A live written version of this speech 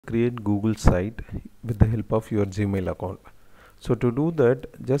create Google site with the help of your Gmail account. So to do that,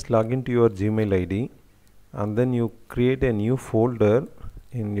 just log into your Gmail ID and then you create a new folder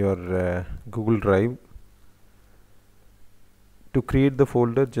in your Google Drive. To create the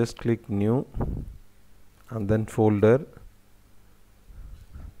folder, just click new and then folder.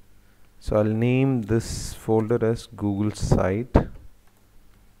 So I'll name this folder as Google site.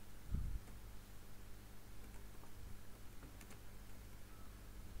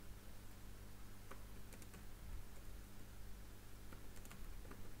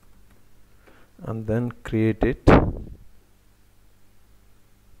 And then create it.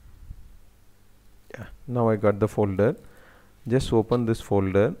 Now I got the folder. Just open this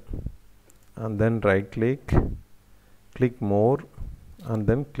folder and then right click, click more and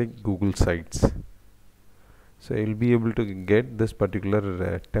then click Google Sites. So you'll be able to get this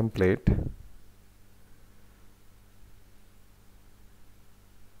particular template.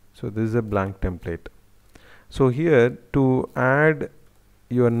 So this is a blank template. So here to add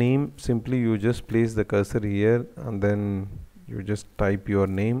your name, simply you just place the cursor here and then you just type your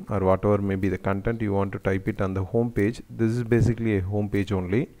name or whatever may be the content you want to type it on the home page. This is basically a home page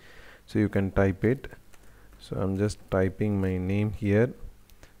only, so you can type it. So I'm just typing my name here,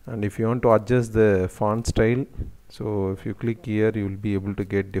 and if you want to adjust the font style, so if you click here you will be able to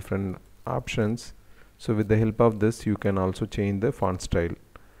get different options. So with the help of this you can also change the font style.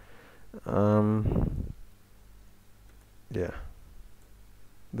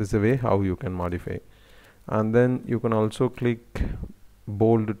 This is a way how you can modify, and then you can also click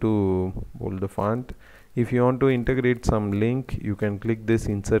bold to bold the font. If you want to integrate some link, you can click this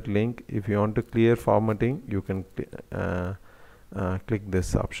insert link. If you want to clear formatting, you can click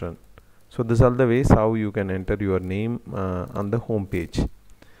this option. So these are the ways how you can enter your name on the home page.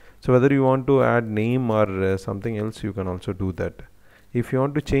 So whether you want to add name or something else, you can also do that. If you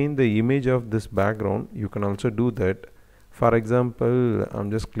want to change the image of this background, you can also do that. For example,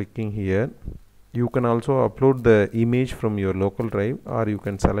 I'm just clicking here. You can also upload the image from your local drive, or you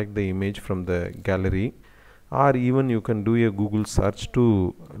can select the image from the gallery, or even you can do a Google search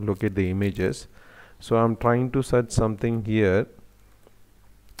to locate the images. So I'm trying to search something here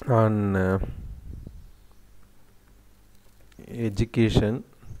on education.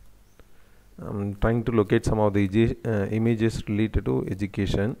 I'm trying to locate some of the images related to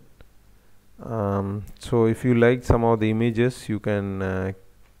education. So if you like some of the images, you can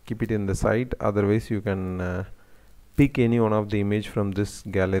keep it in the site. Otherwise you can pick any one of the image from this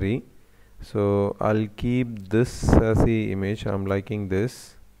gallery. So I'll keep this as the image. I'm liking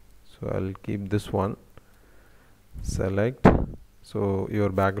this, so I'll keep this one. Select. So your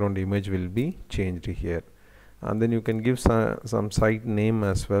background image will be changed here, and then you can give some site name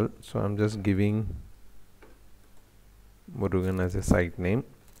as well. So I'm just giving Murugan as a site name.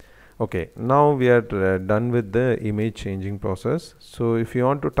 Okay, now we are done with the image changing process. So if you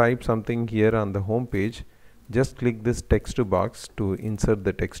want to type something here on the home page, just click this text box to insert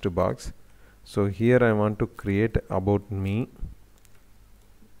the text box. So here I want to create about me,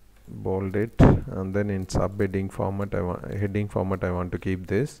 bold it, and then in subheading format heading format I want to keep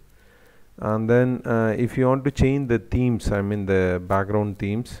this. And then if you want to change the themes, I mean the background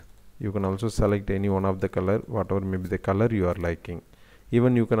themes, you can also select any one of the color, whatever may be the color you are liking.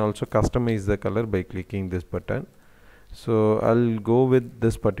 Even you can also customize the color by clicking this button. So I'll go with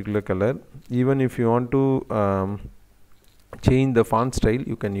this particular color. Even if you want to change the font style,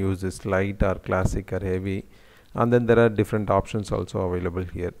 you can use this light or classic or heavy, and then there are different options also available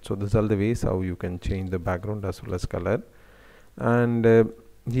here. So these are the ways how you can change the background as well as color. And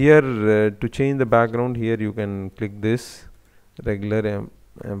here to change the background, here you can click this regular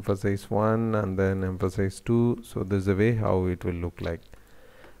emphasize 1 and then emphasize 2. So this is the way how it will look like.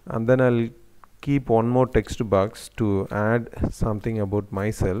 And then I'll keep one more text box to add something about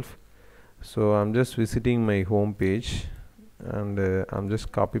myself. So I'm just visiting my home page, and I'm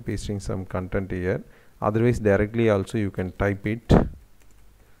just copy pasting some content here. Otherwise directly also you can type it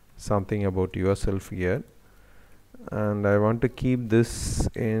something about yourself here, and I want to keep this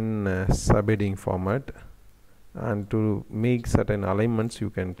in subheading format. And to make certain alignments,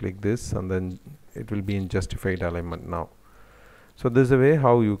 you can click this and then it will be in justified alignment now. So this is a way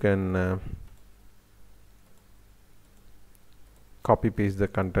how you can copy paste the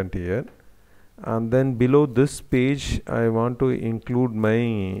content here. And then below this page I want to include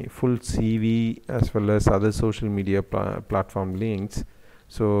my full CV as well as other social media platform links.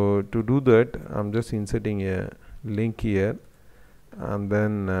 So to do that, I'm just inserting a link here, and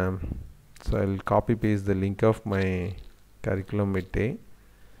then so I'll copy paste the link of my curriculum vitae.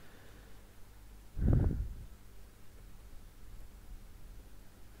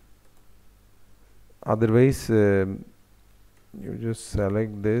 Otherwise you just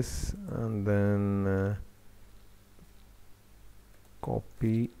select this and then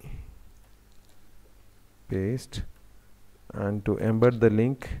copy, paste, and to embed the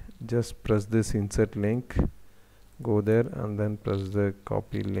link just press this insert link, go there and then press the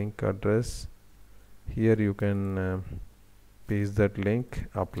copy link address. Here you can paste that link,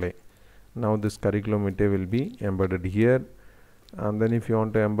 apply. Now this curriculum vitae will be embedded here, and then if you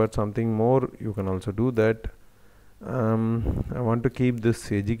want to embed something more you can also do that. I want to keep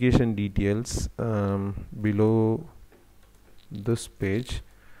this education details below this page.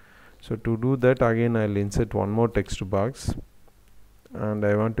 So to do that, again I'll insert one more text box, and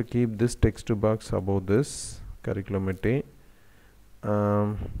I want to keep this text box above this curriculum vitae.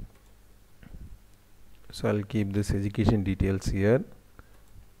 So I'll keep this education details here.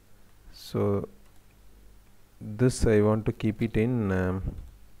 So this I want to keep it in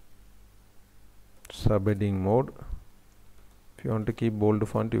subheading mode. If you want to keep bold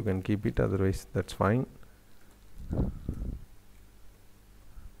font you can keep it, otherwise that's fine.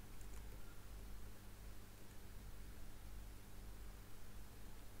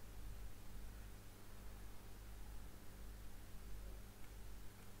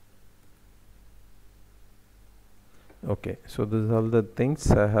 Okay, so this is all the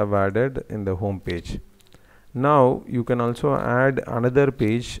things I have added in the home page. Now you can also add another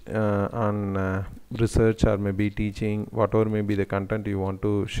page on research or maybe teaching, whatever may be the content you want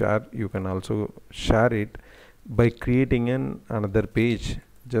to share. You can also share it by creating another page.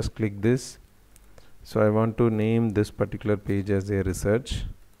 Just click this. So I want to name this particular page as a research,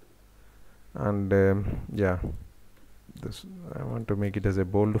 and yeah, this I want to make it as a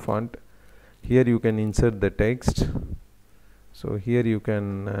bold font. Here you can insert the text. So here you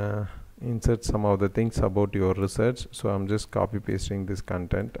can insert some of the things about your research. So I'm just copy pasting this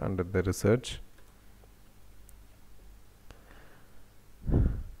content under the research.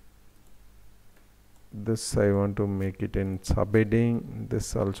 This I want to make it in subheading.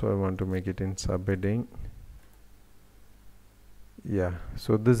 This also I want to make it in subheading. Yeah,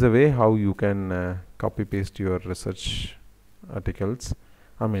 so this is a way how you can copy paste your research articles,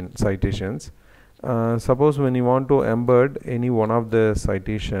 citations. Suppose when you want to embed any one of the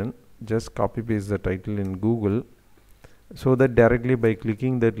citation, just copy paste the title in Google, so that directly by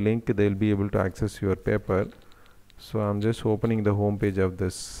clicking that link they'll be able to access your paper. So I'm just opening the home page of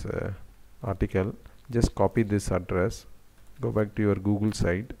this article. Just copy this address, go back to your Google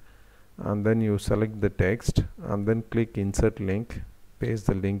site, and then you select the text and then click insert link, paste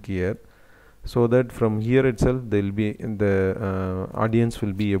the link here, so that from here itself they'll be in the audience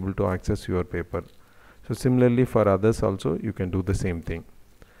will be able to access your paper. So similarly for others also you can do the same thing.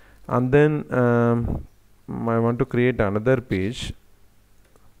 And then I want to create another page.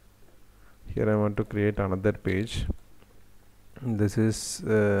 Here I want to create another page. This is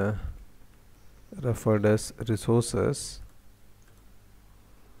referred as resources.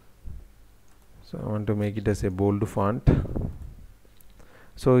 So I want to make it as a bold font.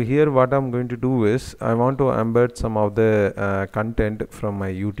 So here what I'm going to do is I want to embed some of the content from my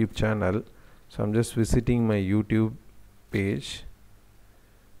YouTube channel. So I'm just visiting my YouTube page.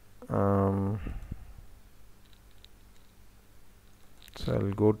 So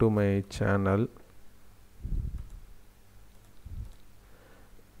I'll go to my channel.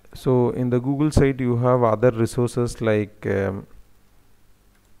 So in the Google site you have other resources like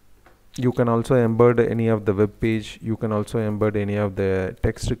you can also embed any of the web page, you can also embed any of the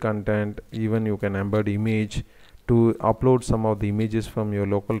text content, even you can embed image. To upload some of the images from your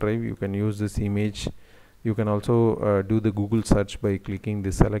local drive you can use this image. You can also do the Google search by clicking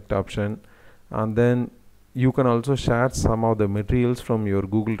the select option, and then you can also share some of the materials from your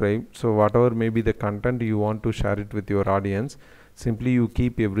Google Drive. So whatever may be the content you want to share it with your audience, simply you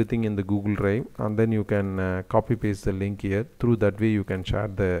keep everything in the Google Drive and then you can copy paste the link here. Through that way you can share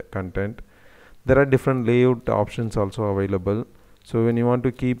the content. There are different layout options also available. So when you want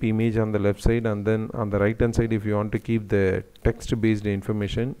to keep image on the left side, and then on the right hand side if you want to keep the text based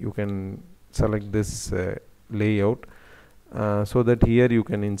information, you can select this layout, so that here you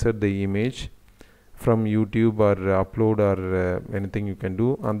can insert the image from YouTube or upload or anything you can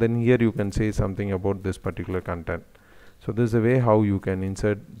do, and then here you can say something about this particular content. So this is a way how you can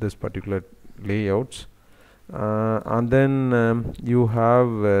insert this particular layouts. And then you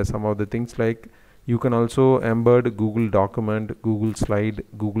have some of the things like you can also embed Google document, Google slide,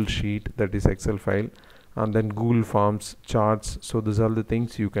 Google sheet, that is Excel file, and then Google Forms, charts. So these are the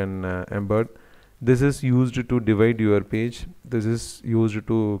things you can embed. This is used to divide your page. This is used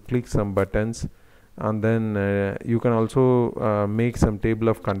to click some buttons, and then you can also make some table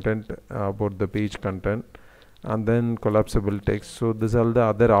of content about the page content, and then collapsible text. So these are the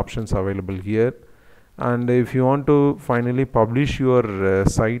other options available here. And if you want to finally publish your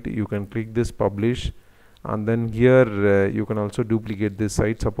site, you can click this publish, and then here you can also duplicate this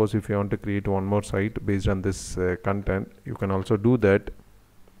site. Suppose if you want to create one more site based on this content, you can also do that.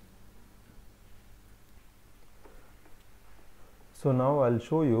 So now I'll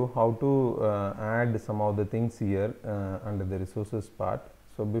show you how to add some of the things here under the resources part.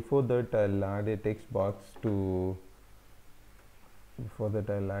 So before that I'll add a text box to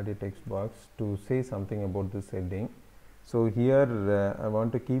say something about this heading. So here I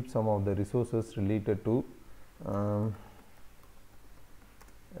want to keep some of the resources related to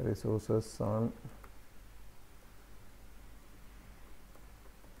resources on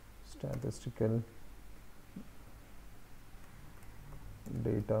statistical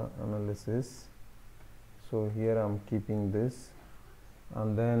data analysis. So here I'm keeping this,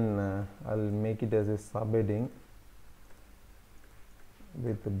 and then I'll make it as a subheading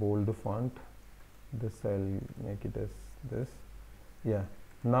with the bold font. This I'll make it as this. Yeah,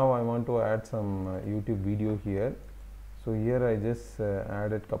 now I want to add some YouTube video here. So here I just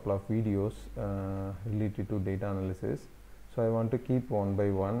added couple of videos related to data analysis. So I want to keep one by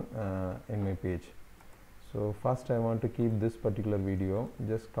one in my page. So first I want to keep this particular video.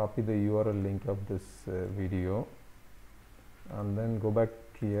 Just copy the URL link of this video, and then go back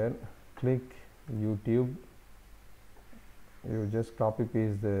here, click YouTube. You just copy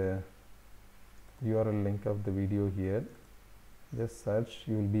paste the URL link of the video here. Just search,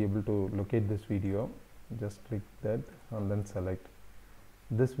 you will be able to locate this video. Just click that and then select.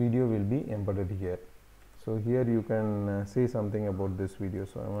 This video will be embedded here. So here you can say something about this video.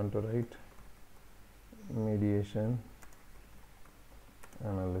 So I want to write mediation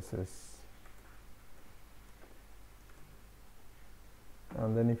analysis,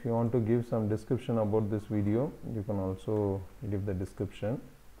 and then if you want to give some description about this video, you can also give the description.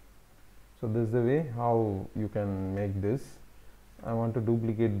 So this is the way how you can make this. I want to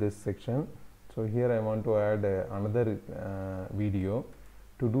duplicate this section. So here I want to add another video.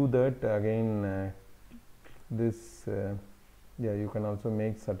 To do that, again this yeah, you can also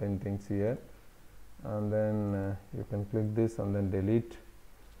make certain things here, and then you can click this and then delete.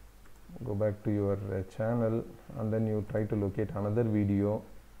 Go back to your channel, and then you try to locate another video.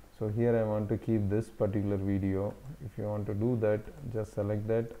 So here I want to keep this particular video. If you want to do that, just select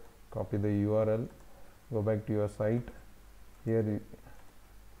that, copy the URL, go back to your site. Here you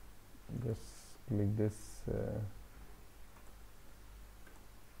just click this,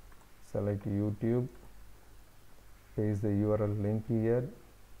 select YouTube, paste the URL link here,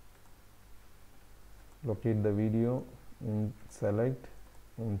 locate the video, select,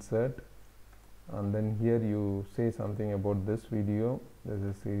 insert, and then here you say something about this video. This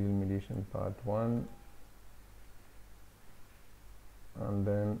is serial mediation part 1, and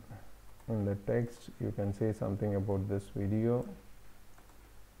then in the text you can say something about this video.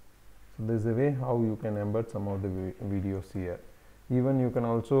 So this is the way how you can embed some of the videos here. Even you can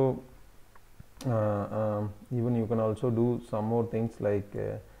also do some more things, like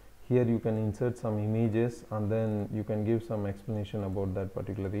here you can insert some images, and then you can give some explanation about that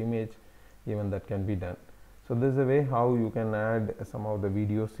particular image. Even that can be done. So this is a way how you can add some of the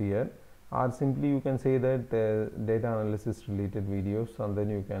videos here, or simply you can say that data analysis related videos, and then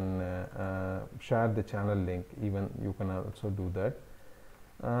you can share the channel link. Even you can also do that.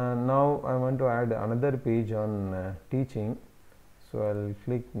 Now I want to add another page on teaching. So I'll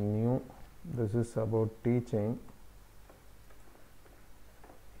click new. This is about teaching.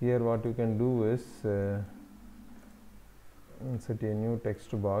 Here what you can do is insert a new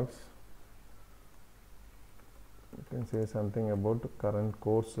text box. You can say something about current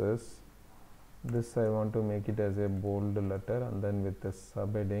courses. This I want to make it as a bold letter, and then with the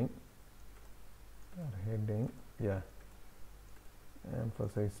subheading or heading, yeah,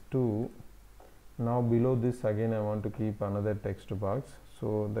 emphasize 2. Now below this again I want to keep another text box.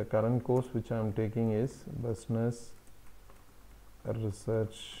 So the current course which I am taking is business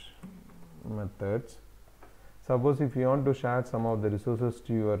research methods. Suppose if you want to share some of the resources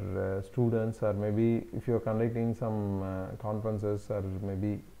to your students, or maybe if you are conducting some conferences or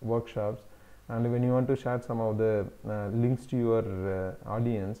maybe workshops, and when you want to share some of the links to your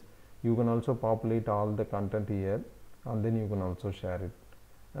audience, you can also populate all the content here, and then you can also share it.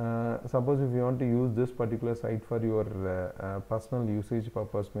 Suppose if you want to use this particular site for your personal usage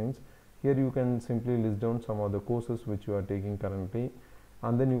purpose, means here you can simply list down some of the courses which you are taking currently,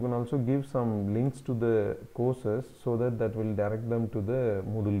 and then you can also give some links to the courses so that that will direct them to the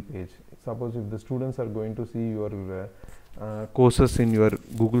Moodle page. Suppose if the students are going to see your courses in your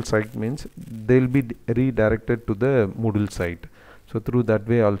Google site, means they'll be redirected to the Moodle site. So through that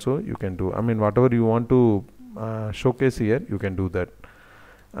way also you can do, I mean, whatever you want to showcase here, you can do that.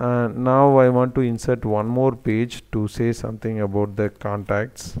 Now I want to insert one more page to say something about the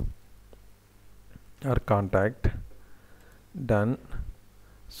contacts or contact. Done.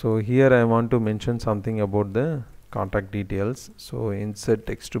 So here I want to mention something about the contact details. So insert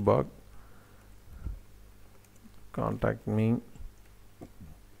text box, contact me,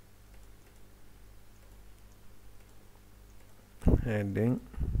 heading,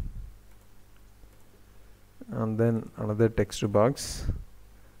 and then another text box.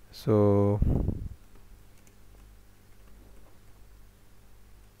 So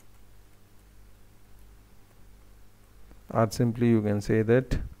or simply you can say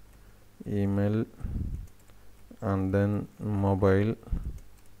that email and then mobile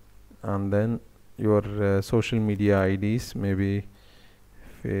and then your social media IDs, maybe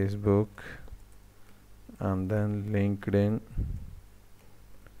Facebook and then LinkedIn.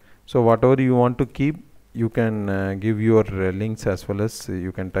 So whatever you want to keep, you can give your links as well as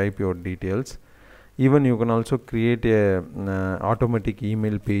you can type your details. Even you can also create a automatic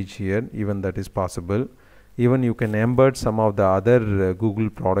email page here, even that is possible. Even you can embed some of the other Google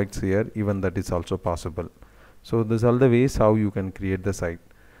products here, even that is also possible. So these are the ways how you can create the site.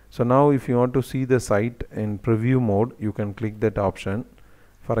 So now if you want to see the site in preview mode, you can click that option.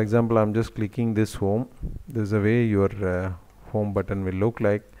 For example, I'm just clicking this home. This is the way your home button will look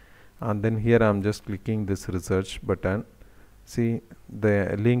like, and then here I'm just clicking this research button. See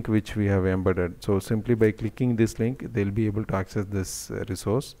the link which we have embedded. So simply by clicking this link, they'll be able to access this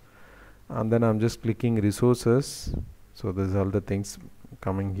resource. And then I'm just clicking resources. So there's all the things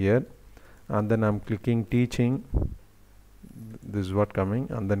coming here, and then I'm clicking teaching. This is what coming,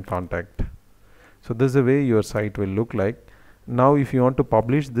 and then contact. So this is the way your site will look like. Now if you want to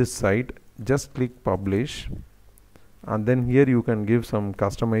publish this site, just click publish, and then here you can give some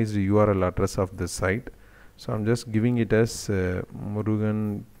customized URL address of this site. So I'm just giving it as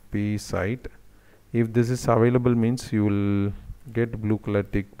Murugan P site. If this is available, means you will get blue color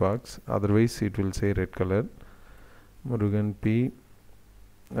tick box, otherwise it will say red color. Murugan P.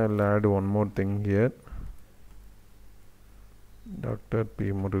 I'll add one more thing here, Dr. P.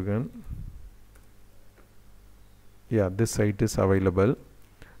 Murugan. Yeah, this site is available.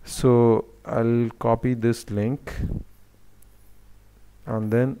 So I'll copy this link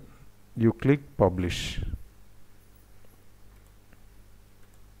and then you click publish.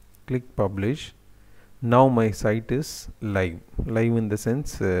 Click publish. Now my site is live in the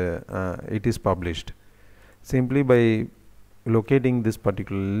sense it is published. Simply by locating this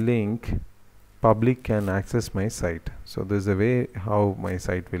particular link, public can access my site. So this is the way how my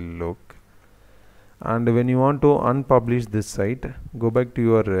site will look. And when you want to unpublish this site, go back to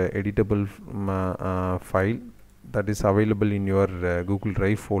your editable file that is available in your Google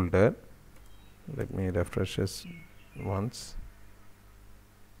Drive folder. Let me refresh this once.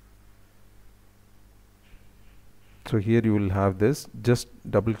 So here you will have this. Just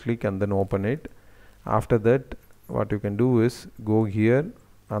double click and then open it. After that, what you can do is go here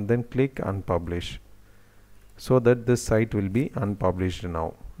and then click unpublish, so that this site will be unpublished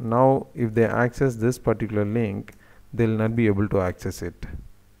now. Now if they access this particular link, they will not be able to access it.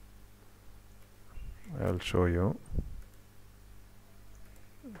 I'll show you.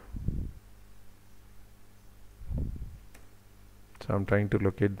 So I'm trying to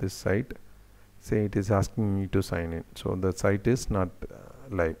locate this site. Say it is asking me to sign in. So the site is not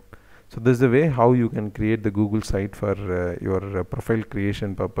live. So this is the way how you can create the Google site for your profile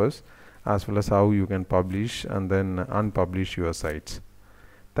creation purpose, as well as how you can publish and then unpublish your sites.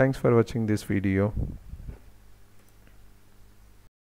 Thanks for watching this video.